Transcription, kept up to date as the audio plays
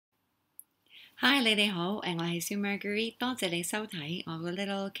Hi，你哋好，我係小 Marguerite，多謝你收睇我個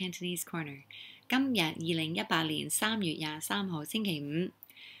Little Cantonese Corner。今日2018年3月23號星期五。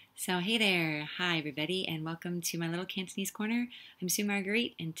So hey there, hi everybody, and welcome to my Little Cantonese Corner. I'm Sue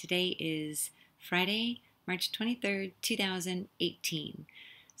Marguerite, and today is Friday, March 23rd, 2018.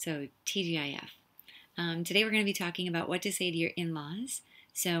 So TGIF. Today we're going to be talking about what to say to your in-laws.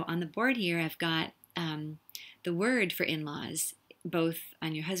 So on the board here, I've got the word for in-laws, both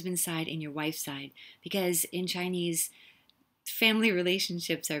on your husband's side and your wife's side, because in Chinese, family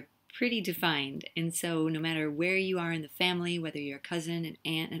relationships are pretty defined. And so no matter where you are in the family, whether you're a cousin, an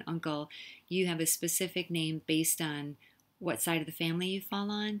aunt, an uncle, you have a specific name based on what side of the family you fall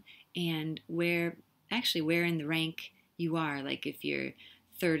on and where in the rank you are. Like if you're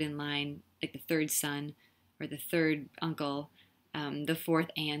third in line, like the third son or the third uncle, the fourth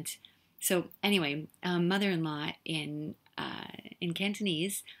aunt. So anyway, mother-in-law in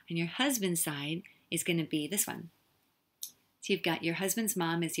Cantonese on your husband's side is going to be this one. So you've got your husband's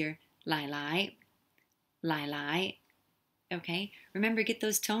mom is your lai lai, lai lai. Okay, remember, get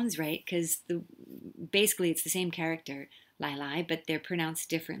those tones right, because basically it's the same character, lai lai, but they're pronounced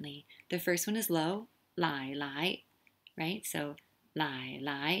differently. The first one is low, lai lai, right? So lai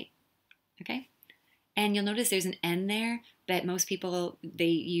lai. Okay, and you'll notice there's an N there, but most people, they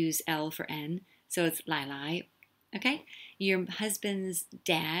use L for N, so it's lai lai. Okay, your husband's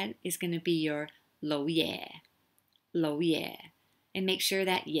dad is going to be your lo ye, lo ye, and make sure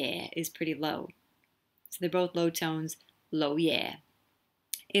that ye is pretty low. So they're both low tones, lo ye.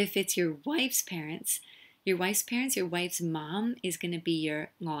 If it's your wife's parents, your wife's mom is going to be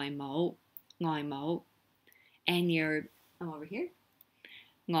your ngoi mo, and your, over here,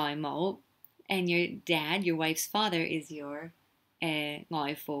 ngoi mo, and your dad, your wife's father, is your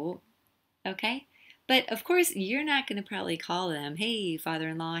ngoi fu, okay? But of course, you're not going to probably call them, hey,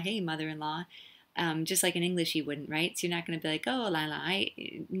 father-in-law, hey, mother-in-law, just like in English you wouldn't, right? So you're not going to be like, oh, lai lai,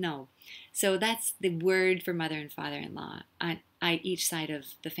 no. So that's the word for mother and father-in-law on each side of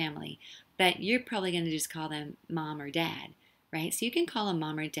the family. But you're probably going to just call them mom or dad, right? So you can call them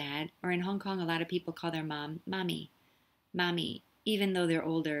mom or dad, or in Hong Kong, a lot of people call their mom mommy, mommy, even though they're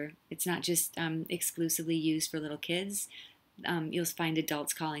older. It's not just exclusively used for little kids. You'll find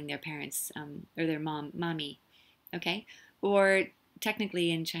adults calling their parents or their mom mommy, okay? Or technically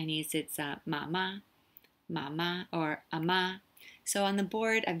in Chinese it's mama, mama, or ama. So on the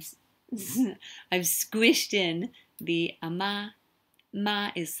board I've I've squished in the ama. Ma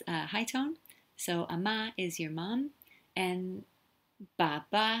is high tone, so ama is your mom, and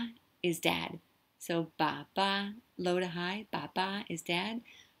baba is dad. So baba, low to high, baba is dad.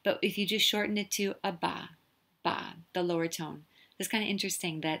 But if you just shorten it to aba, ba, the lower tone. It's kind of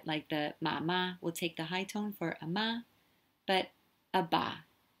interesting that like the mama will take the high tone for ama, but aba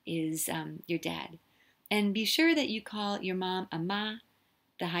is your dad. And be sure that you call your mom ama,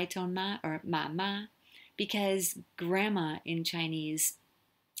 the high tone ma, or mama, because grandma in Chinese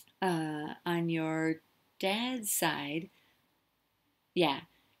on your dad's side, yeah,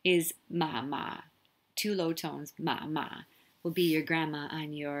 is mama. Two low tones, mama, will be your grandma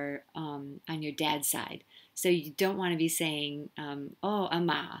on your dad's side. So you don't want to be saying, oh,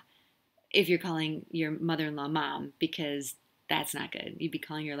 ama, if you're calling your mother-in-law mom, because that's not good. You'd be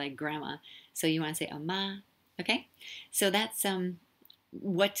calling her like grandma. So you want to say ama, okay? So that's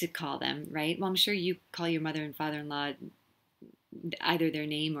what to call them, right? Well, I'm sure you call your mother and father-in-law either their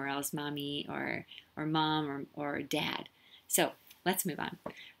name or else mommy or mom or dad. So let's move on.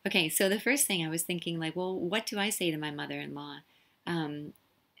 Okay, so the first thing I was thinking, like, well, what do I say to my mother-in-law?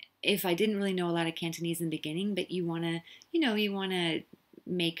 If I didn't really know a lot of Cantonese in the beginning, but you want to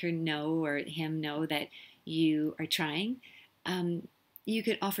make her know or him know that you are trying, you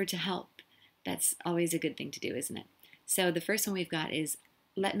could offer to help. That's always a good thing to do, isn't it? So the first one we've got is,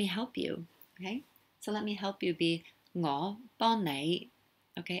 let me help you, okay? So let me help you be, 我幫你,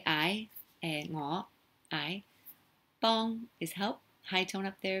 okay? I, 我, I. 幫 is help, high tone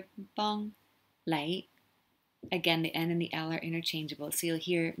up there, 幫, 你. Again, the N and the L are interchangeable, so you'll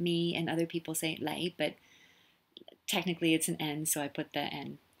hear me and other people say 嚟, but technically it's an N, so I put the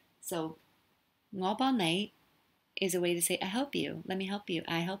N. So 我幫你 is a way to say I help you, let me help you,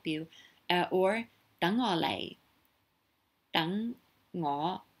 I help you, or 等我嚟, 等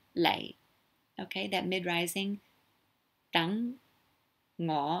我嚟. Okay, that mid-rising, 等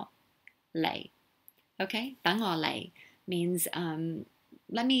我嚟. Okay, 等我嚟 means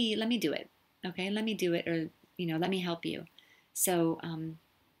let me do it. Okay, let me do it, or let me help you. So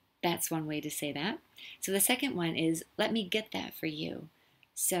that's one way to say that. So the second one is, let me get that for you.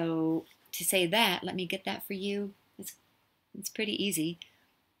 So to say that, let me get that for you, it's pretty easy.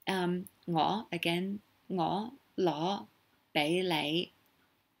 我 again 我攞俾你，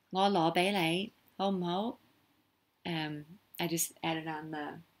我攞俾你，好唔好？I just added on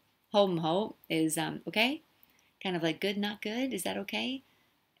the 好唔好 is okay, kind of like good, not good. Is that okay?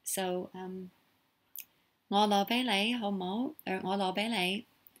 So 我攞俾你，好唔好？我攞俾你。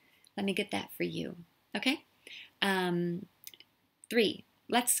Let me get that for you. Okay. 3.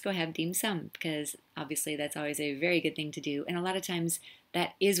 Let's go have dim sum because obviously that's always a very good thing to do. And a lot of times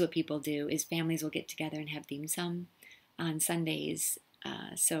that is what people do is families will get together and have dim sum on Sundays.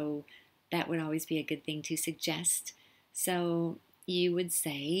 So that would always be a good thing to suggest. So you could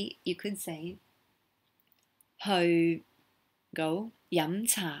say, 去 go 飲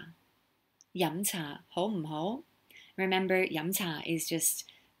茶好唔好? Remember, 飲茶 is just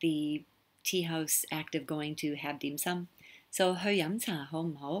the tea house act of going to have dim sum. So 去飲茶好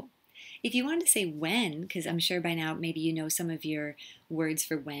唔好? If you want to say when, because I'm sure by now maybe you know some of your words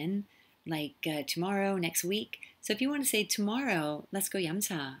for when, like tomorrow, next week. So if you want to say tomorrow, let's go 飲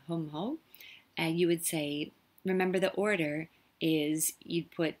茶好唔好? You would say, remember the order is you'd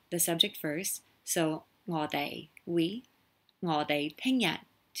put the subject first. So 我哋 we, 我哋聽日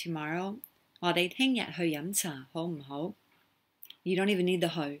tomorrow, 我哋聽日去飲茶好唔好? You don't even need the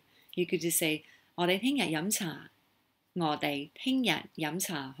去. You could just say 我哋聽日飲茶 我哋聽日飲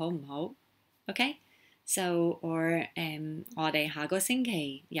茶好唔好? Okay? So, or 我哋下個星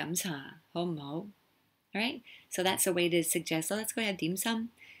期飲茶好唔好? Alright? So that's a way to suggest, so let's go have dim sum.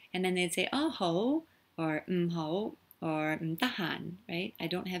 And then they'd say, oh, 好, or 唔好, or 唔得閒, right? I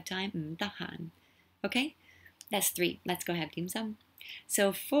don't have time, 唔得閒. Okay? That's 3. Let's go have dim sum.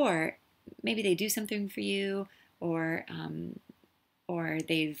 So 4, maybe they do something for you, or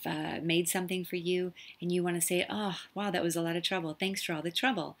they've made something for you, and you want to say, oh, wow, that was a lot of trouble. Thanks for all the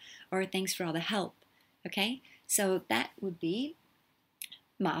trouble, or thanks for all the help. Okay? So that would be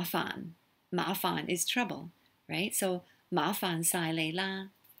麻煩. 麻煩 is trouble, right? So 麻煩晒你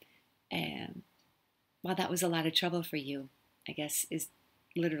啦. Well, that was a lot of trouble for you, I guess is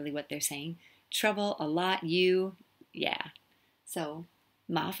literally what they're saying. Trouble, a lot, you, yeah. So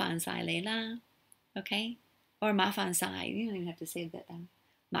麻煩晒你啦. Okay? Or 麻煩晒. You don't even have to say that.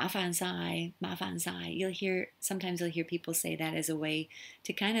 麻煩晒, 麻煩晒. Sometimes you'll hear people say that as a way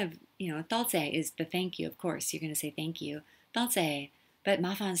to kind of,多謝 is the thank you, of course. You're going to say thank you. 多謝. But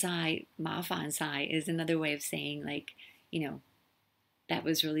麻煩晒 is another way of saying like, that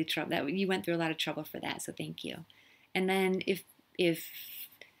was really trouble. That you went through a lot of trouble for that, so thank you. And then if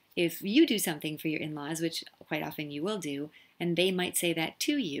you do something for your in-laws, which quite often you will do, and they might say that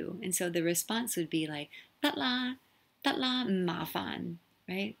to you, and so the response would be like, 得啦唔麻煩,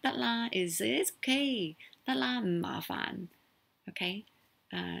 right? 得啦 is it's okay. 得啦唔麻煩, okay?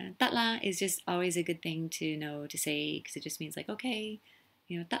 得啦 is just always a good thing to know to say because it just means like okay,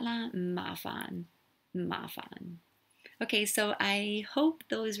 得啦唔麻煩, 唔麻煩. Okay, so I hope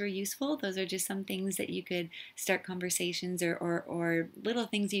those were useful. Those are just some things that you could start conversations or little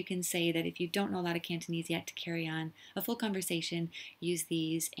things you can say that if you don't know a lot of Cantonese yet to carry on a full conversation, use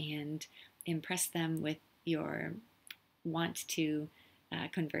these and impress them with your want to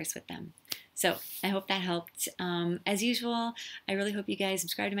converse with them. So I hope that helped. As usual, I really hope you guys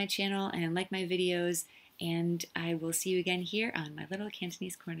subscribe to my channel and like my videos, and I will see you again here on my little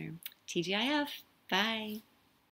Cantonese corner. TGIF. Bye.